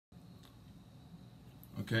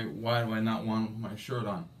Okay, why do I not want my shirt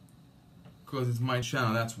on? Because it's my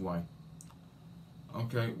channel, that's why.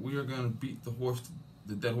 Okay, we are going to beat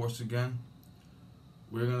the dead horse again.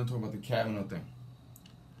 We're going to talk about the Kavanaugh thing.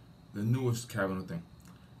 The newest Kavanaugh thing.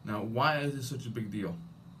 Now, why is this such a big deal?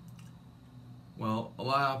 Well, a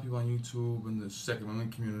lot of people on YouTube and the Second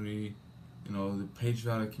Amendment community, the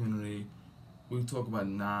patriotic community, we talk about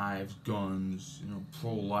knives, guns,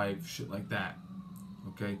 pro-life, shit like that.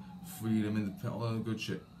 Okay? Freedom, independence, all that good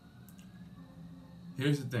shit.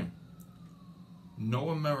 Here's the thing. No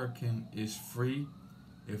American is free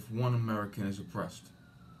if one American is oppressed.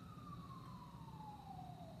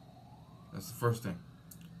 That's the first thing.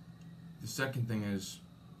 The second thing is,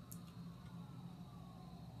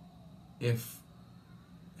 if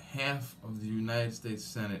half of the United States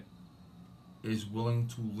Senate is willing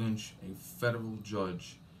to lynch a federal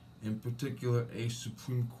judge, in particular a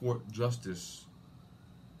Supreme Court justice,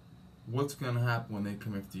 what's going to happen when they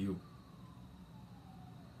come after you?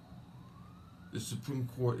 The Supreme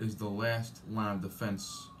Court is the last line of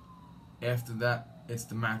defense. After that, it's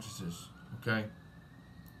the mattresses, okay?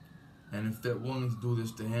 And if they're willing to do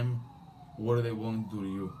this to him, what are they willing to do to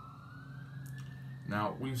you?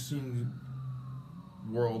 Now, we've seen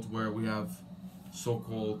worlds where we have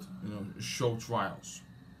so-called, show trials.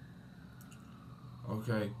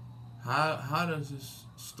 Okay, how does this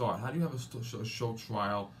start? How do you have a show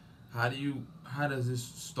trial? How does this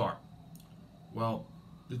start? Well,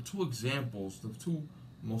 the two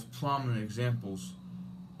most prominent examples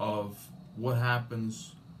of what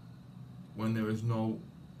happens when there is no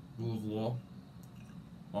rule of law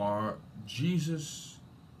are Jesus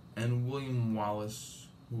and William Wallace,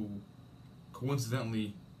 who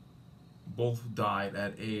coincidentally both died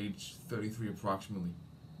at age 33 approximately.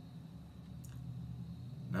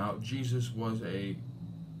 Now, Jesus was a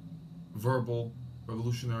verbal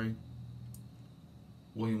revolutionary.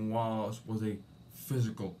 William Wallace was a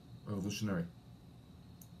physical revolutionary.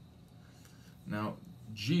 Now,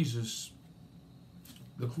 Jesus,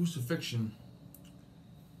 the crucifixion,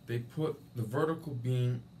 they put the vertical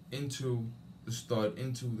beam into the stud,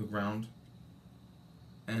 into the ground,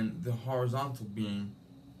 and the horizontal beam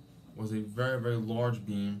was a very, very large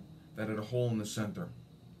beam that had a hole in the center.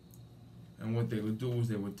 And what they would do is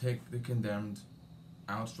they would take the condemned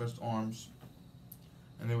outstretched arms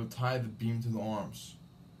and they would tie the beam to the arms.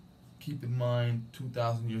 Keep in mind,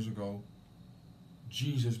 2,000 years ago,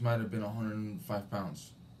 Jesus might have been 105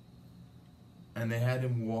 pounds. And they had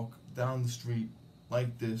him walk down the street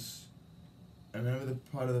like this. And remember the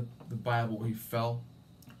part of the Bible where he fell?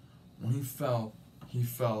 When he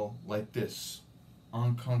fell like this,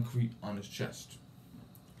 on concrete on his chest.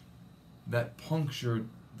 That punctured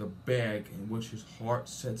the bag in which his heart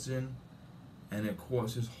sets in, and it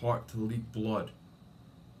caused his heart to leak blood.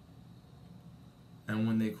 And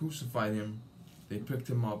when they crucified him, they picked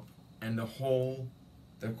him up, and the hole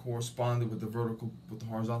that corresponded with the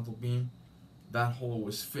horizontal beam, that hole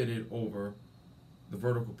was fitted over the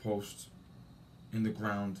vertical post in the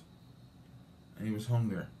ground, and he was hung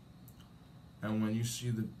there. And when you see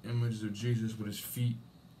the images of Jesus with his feet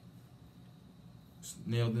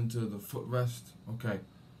nailed into the footrest, okay,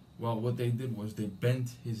 well, what they did was they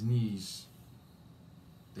bent his knees.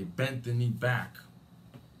 They bent the knee back,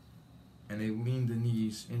 and they leaned the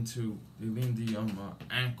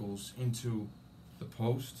ankles into the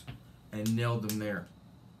post and nailed them there.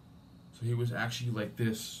 So he was actually like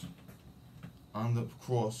this on the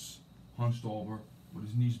cross, hunched over, with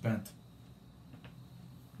his knees bent,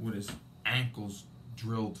 with his ankles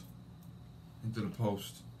drilled into the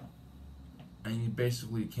post, and you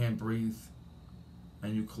basically can't breathe,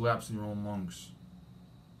 and you collapse in your own lungs.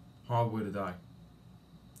 Hard way to die.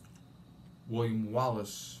 William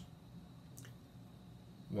Wallace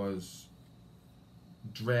was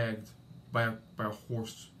dragged by a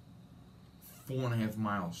horse 4.5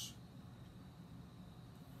 miles.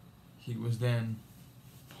 He was then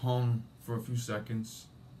hung for a few seconds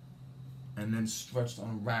and then stretched on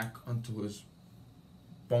a rack until his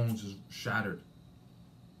bones is shattered.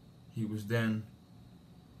 He was then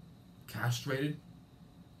castrated.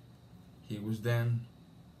 He was then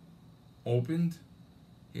opened.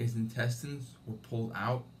 His intestines were pulled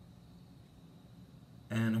out.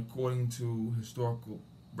 And according to historical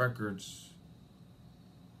records,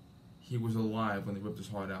 he was alive when they ripped his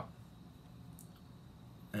heart out.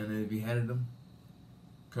 And they beheaded him,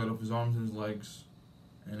 cut off his arms and his legs.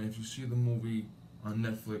 And if you see the movie on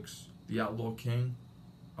Netflix, The Outlaw King,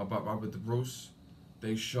 about Robert the Bruce,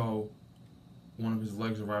 they show one of his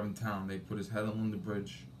legs arrive in town. They put his head on the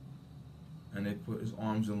bridge, and they put his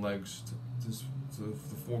arms and legs to the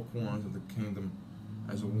four corners of the kingdom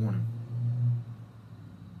as a warning.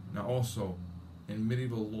 Now also, in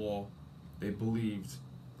medieval law, they believed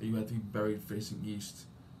that you had to be buried facing east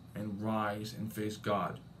and rise and face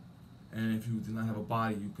God. And if you did not have a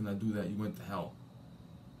body, you could not do that, you went to hell.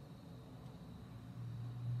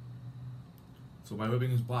 So by ripping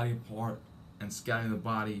his body apart and scattering the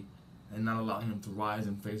body and not allowing him to rise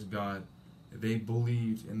and face God, they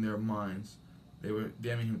believed in their minds they were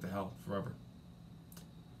damning him to hell forever.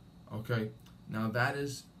 Okay, now that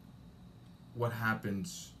is what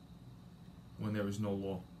happens when there is no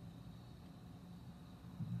law.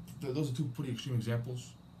 Those are two pretty extreme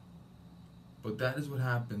examples, but that is what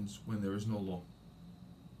happens when there is no law.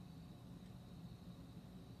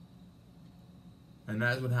 And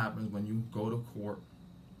that is what happens when you go to court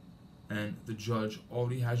and the judge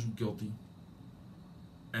already has you guilty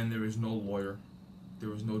and there is no lawyer,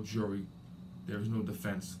 there is no jury, there is no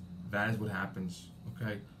defense. That is what happens,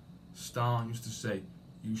 okay? Stalin used to say,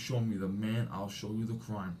 you show me the man, I'll show you the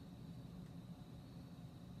crime.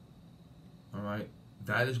 Alright?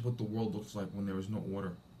 That is what the world looks like when there is no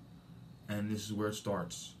order. And this is where it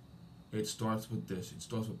starts. It starts with this. It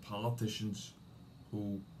starts with politicians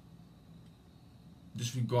who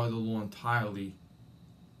disregard the law entirely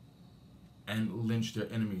and lynch their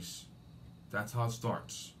enemies. That's how it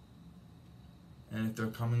starts. And if they're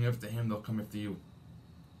coming after him, they'll come after you.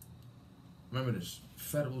 Remember this,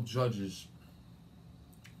 federal judges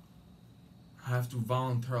have to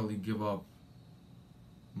voluntarily give up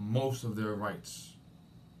most of their rights,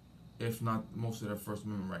 if not most of their First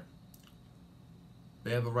Amendment right.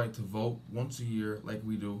 They have a right to vote once a year like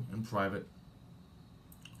we do in private.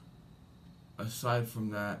 Aside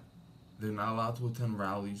from that, they're not allowed to attend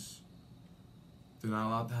rallies. They're not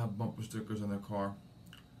allowed to have bumper stickers on their car.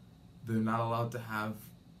 They're not allowed to have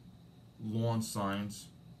lawn signs.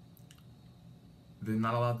 They're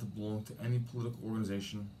not allowed to belong to any political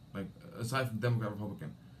organization, like aside from Democrat,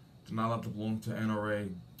 Republican. They're not allowed to belong to NRA,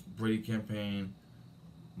 Brady Campaign,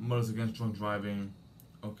 Mothers Against Drunk Driving,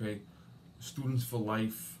 okay, Students for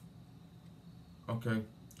Life, okay.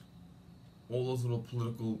 All those little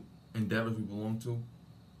political endeavors we belong to,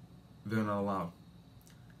 they're not allowed.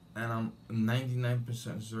 And I'm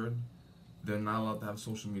 99% certain they're not allowed to have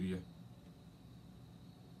social media.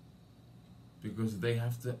 Because they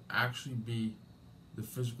have to actually be the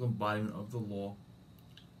physical embodiment of the law,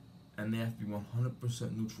 and they have to be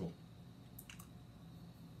 100% neutral.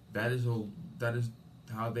 That is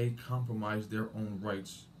how they compromise their own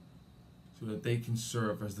rights so that they can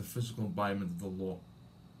serve as the physical embodiment of the law.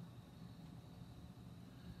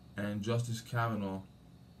 And Justice Kavanaugh,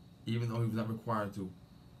 even though he was not required to,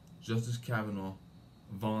 Justice Kavanaugh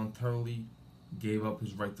voluntarily gave up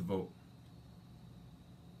his right to vote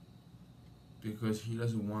because he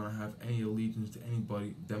doesn't want to have any allegiance to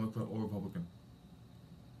anybody, Democrat or Republican.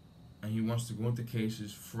 And he wants to go into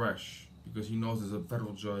cases fresh because he knows as a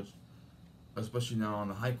federal judge, especially now on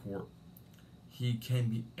the high court, he can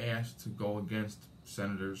be asked to go against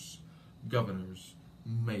senators, governors,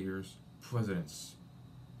 mayors, presidents.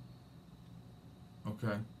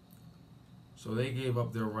 Okay? So they gave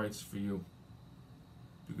up their rights for you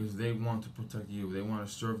because they want to protect you. They want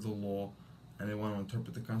to serve the law, and they want to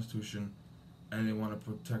interpret the Constitution, and they want to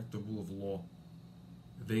protect the rule of law.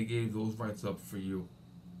 They gave those rights up for you.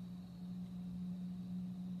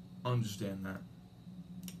 Understand that.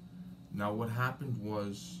 Now what happened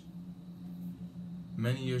was,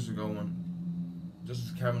 many years ago when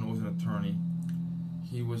Justice Kavanaugh was an attorney,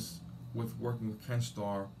 he was working with Ken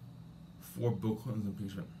Starr for Bill Clinton's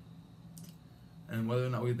impeachment. And whether or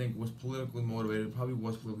not we think it was politically motivated, it probably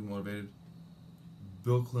was politically motivated,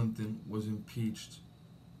 Bill Clinton was impeached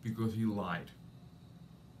because he lied.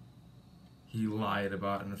 He lied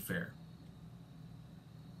about an affair.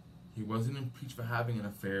 He wasn't impeached for having an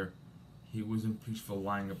affair. He was impeached for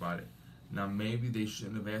lying about it. Now, maybe they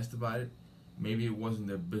shouldn't have asked about it. Maybe it wasn't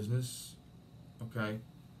their business. Okay?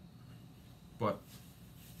 But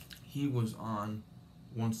he was on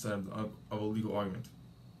one side of a legal argument.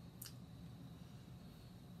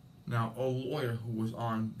 Now, a lawyer who was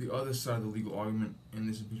on the other side of the legal argument in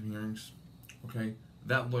this impeachment hearings, okay,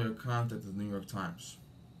 that lawyer contacted the New York Times.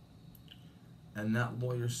 And that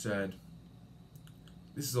lawyer said,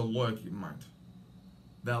 this is a lawyer, keep in mind.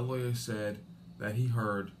 That lawyer said that he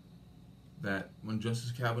heard that when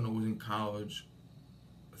Justice Kavanaugh was in college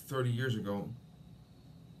 30 years ago,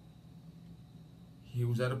 he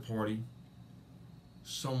was at a party,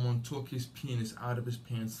 someone took his penis out of his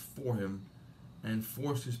pants for him and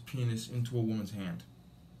forced his penis into a woman's hand.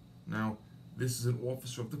 Now, this is an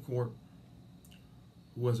officer of the court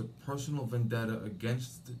who has a personal vendetta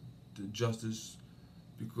against the justice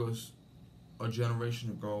because a generation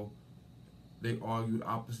ago they argued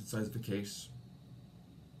opposite sides of the case.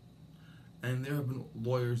 And there have been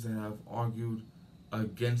lawyers that have argued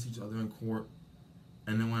against each other in court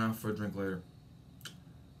and then went out for a drink later.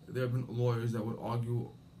 There have been lawyers that would argue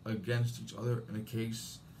against each other in a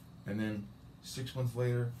case, and then 6 months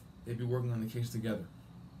later, they'd be working on the case together.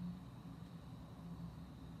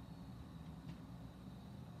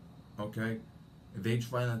 Okay? They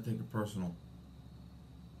try not to take it personal.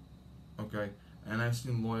 Okay? And I've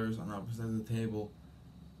seen lawyers on opposite sides of the table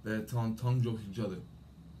that are telling tongue jokes to each other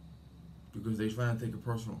because they try not to take it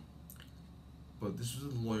personal. But this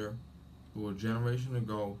was a lawyer who a generation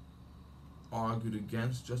ago argued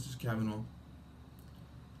against Justice Kavanaugh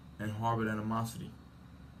and harbored animosity.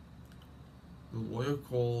 The lawyer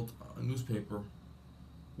called a newspaper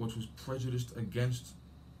which was prejudiced against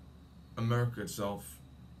America itself,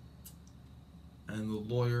 and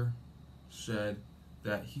the lawyer said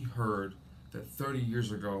that he heard that 30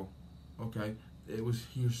 years ago, okay, it was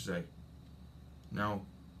hearsay. Now,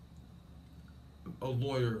 a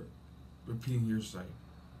lawyer repeating hearsay,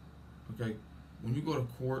 okay, when you go to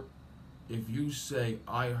court, if you say,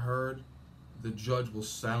 I heard, the judge will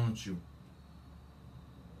silence you.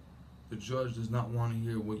 The judge does not want to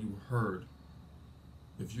hear what you heard.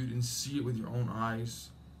 If you didn't see it with your own eyes,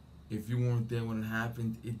 if you weren't there when it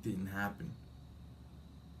happened, it didn't happen.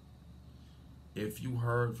 If you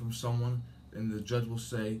heard from someone, then the judge will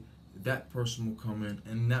say, that person will come in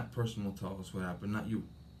and that person will tell us what happened, not you.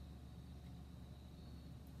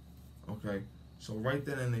 Okay, so right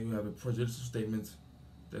then and there you have a prejudicial statement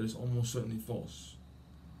that is almost certainly false.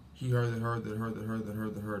 He heard that heard that heard that heard that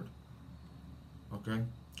heard that heard. Okay?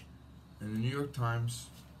 And the New York Times,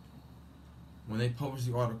 when they published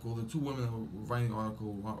the article, the two women that were writing the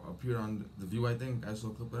article appeared on The View, I think. I saw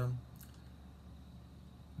a clip of them.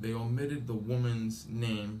 They omitted the woman's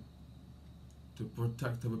name to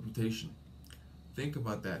protect her reputation. Think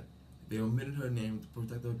about that. They omitted her name to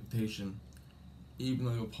protect her reputation, even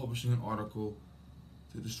though they were publishing an article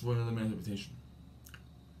to destroy another man's reputation.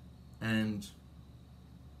 And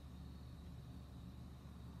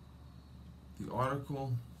the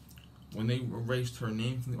article, when they erased her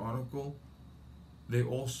name from the article, they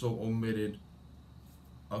also omitted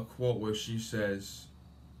a quote where she says,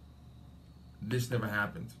 this never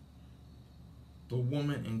happened. The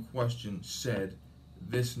woman in question said,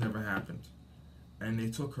 this never happened. And they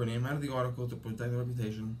took her name out of the article to protect her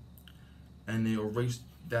reputation, and they erased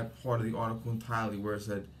that part of the article entirely where it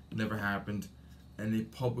said, never happened, and they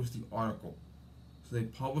published the article. So they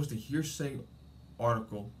published a hearsay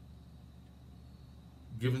article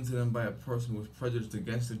given to them by a person who was prejudiced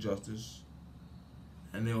against the justice,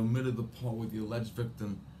 and they omitted the part where the alleged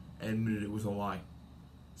victim admitted it was a lie.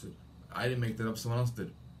 So I didn't make that up, someone else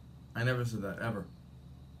did. I never said that, ever.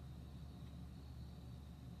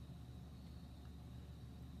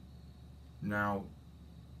 Now,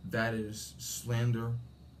 that is slander,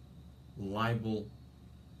 libel,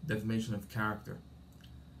 defamation of character.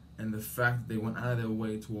 And the fact that they went out of their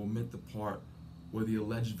way to omit the part where the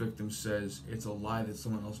alleged victim says it's a lie that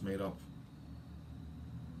someone else made up.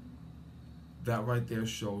 That right there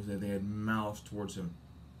shows that they had malice towards him.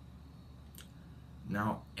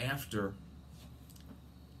 Now, after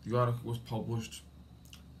the article was published,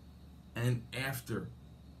 and after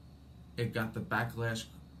it got the backlash,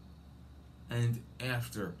 and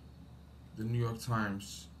after the New York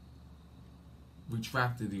Times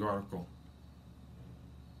retracted the article,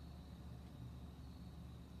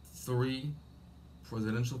 3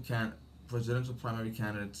 presidential primary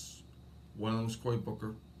candidates, one of them was Cory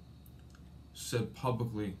Booker, said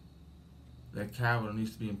publicly that Kavanaugh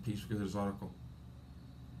needs to be impeached because of this article.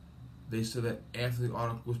 They said that after the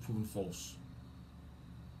article was proven false.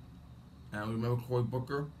 And remember Cory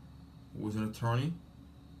Booker, who was an attorney,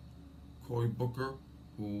 Cory Booker,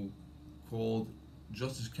 who called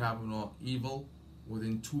Justice Kavanaugh evil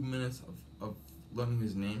within 2 minutes of learning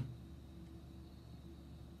his name,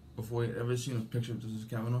 before he had ever seen a picture of Justice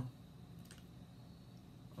Kavanaugh.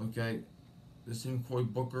 Okay, the same Cory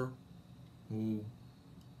Booker who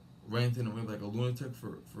ranted and raved like a lunatic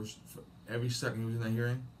for every second he was in that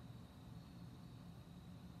hearing.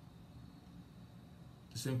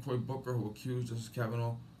 The same Cory Booker who accused Justice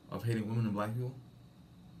Kavanaugh of hating women and black people.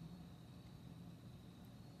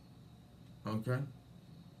 Okay?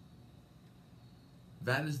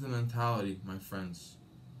 That is the mentality, my friends.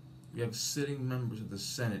 You have sitting members of the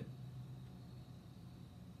Senate,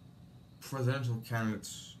 presidential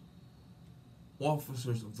candidates,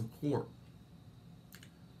 officers of the court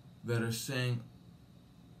that are saying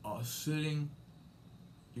a sitting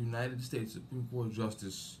United States Supreme Court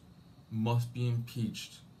justice must be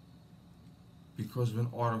impeached because of an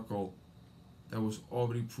article that was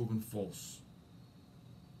already proven false.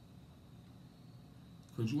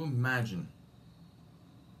 Could you imagine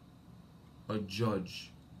a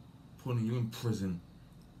judge putting you in prison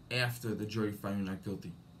after the jury found you not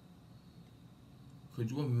guilty? Could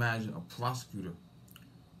you imagine a prosecutor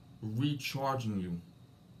recharging you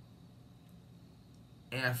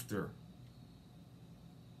after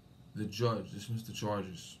the judge dismissed the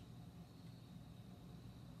charges?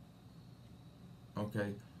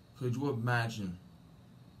 Okay? Could you imagine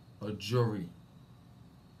a jury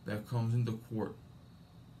that comes into court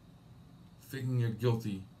thinking you're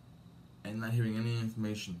guilty and not hearing any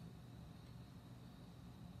information?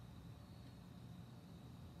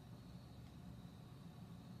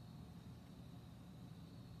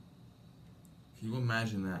 Can you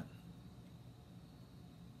imagine that?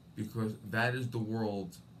 Because that is the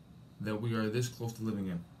world that we are this close to living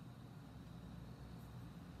in.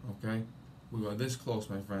 Okay? We are this close,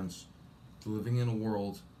 my friends, to living in a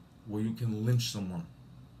world where you can lynch someone.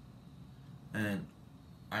 And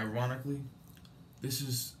ironically, this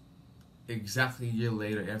is exactly a year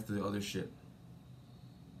later after the other shit.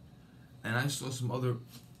 And I saw some other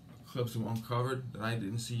clips that were uncovered that I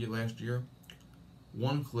didn't see last year.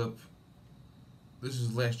 One clip, this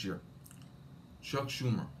is last year. Chuck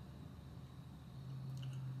Schumer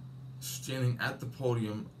standing at the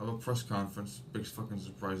podium of a press conference, big fucking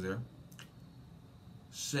surprise there,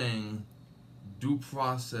 saying due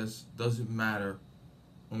process doesn't matter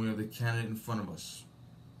when we have the candidate in front of us.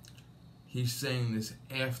 He's saying this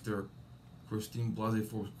after Christine Blasey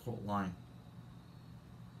Ford was caught lying.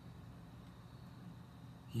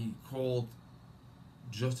 He called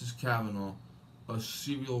Justice Kavanaugh a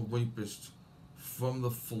serial rapist from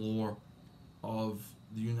the floor of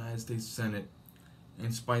the United States Senate,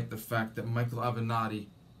 in spite of the fact that Michael Avenatti,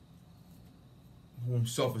 who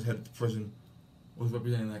himself is headed to prison, was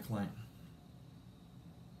representing that claim.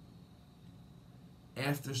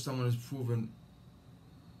 After someone is proven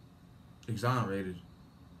exonerated,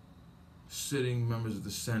 sitting members of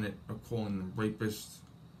the Senate are calling them rapists,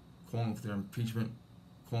 calling for their impeachment,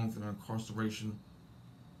 calling for their incarceration,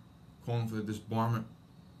 calling for their disbarment,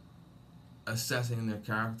 assessing their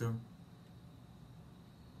character.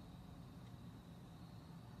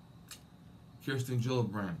 Kirsten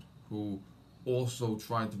Gillibrand, who also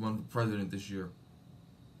tried to run for president this year,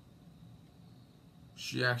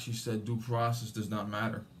 she actually said due process does not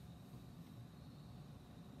matter,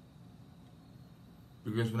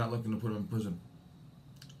 because we're not looking to put him in prison.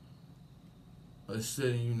 A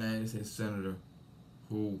sitting United States Senator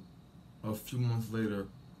who a few months later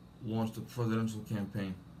launched a presidential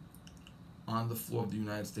campaign on the floor of the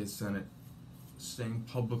United States Senate, saying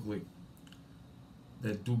publicly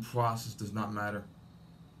that due process does not matter.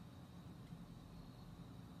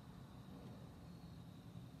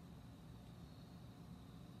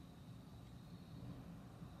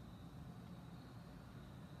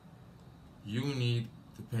 You need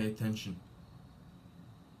to pay attention,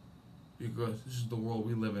 because this is the world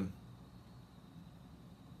we live in.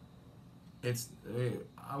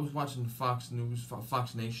 I was watching Fox News,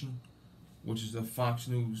 Fox Nation, which is a Fox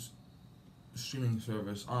News streaming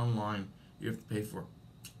service online you have to pay for.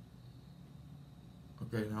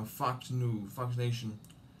 Okay, now Fox Nation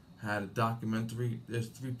had a documentary. There's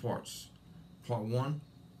 3 parts. Part 1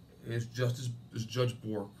 is Judge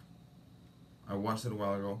Bork. I watched it a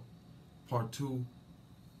while ago. Part 2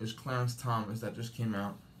 is Clarence Thomas, that just came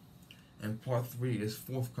out. And Part 3 is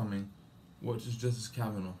forthcoming, which is Justice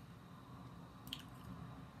Kavanaugh.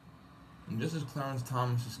 In Justice Clarence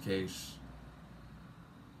Thomas's case,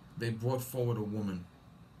 they brought forward a woman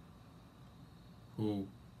who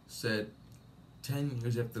said 10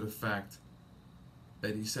 years after the fact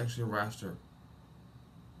that he sexually harassed her.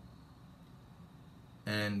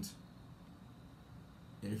 And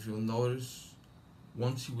if you'll notice,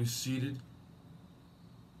 once he was seated,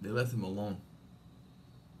 they left him alone.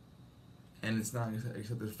 And it's not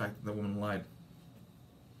except the fact that the woman lied.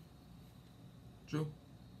 True.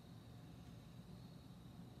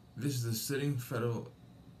 This is a sitting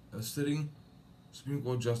Supreme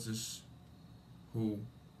Court justice who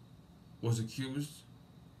was accused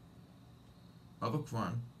of a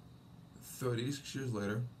crime 36 years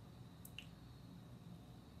later.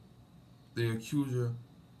 The accuser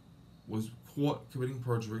was caught committing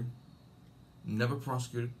perjury, never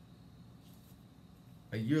prosecuted.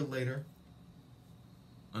 A year later,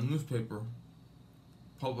 a newspaper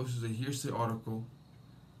publishes a hearsay article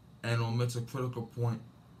and omits a critical point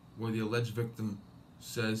where the alleged victim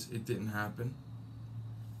says it didn't happen.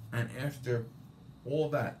 And after all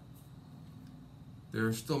that, there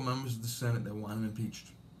are still members of the Senate that want him impeached.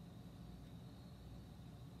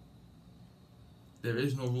 There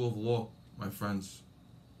is no rule of law, my friends.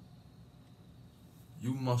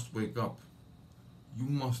 You must wake up. You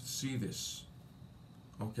must see this.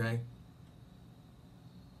 Okay?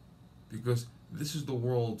 Because this is the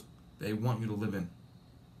world they want you to live in.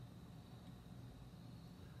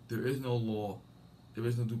 There is no law. There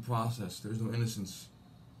is no due process. There is no innocence.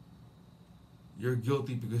 You're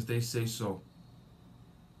guilty because they say so.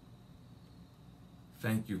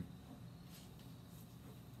 Thank you.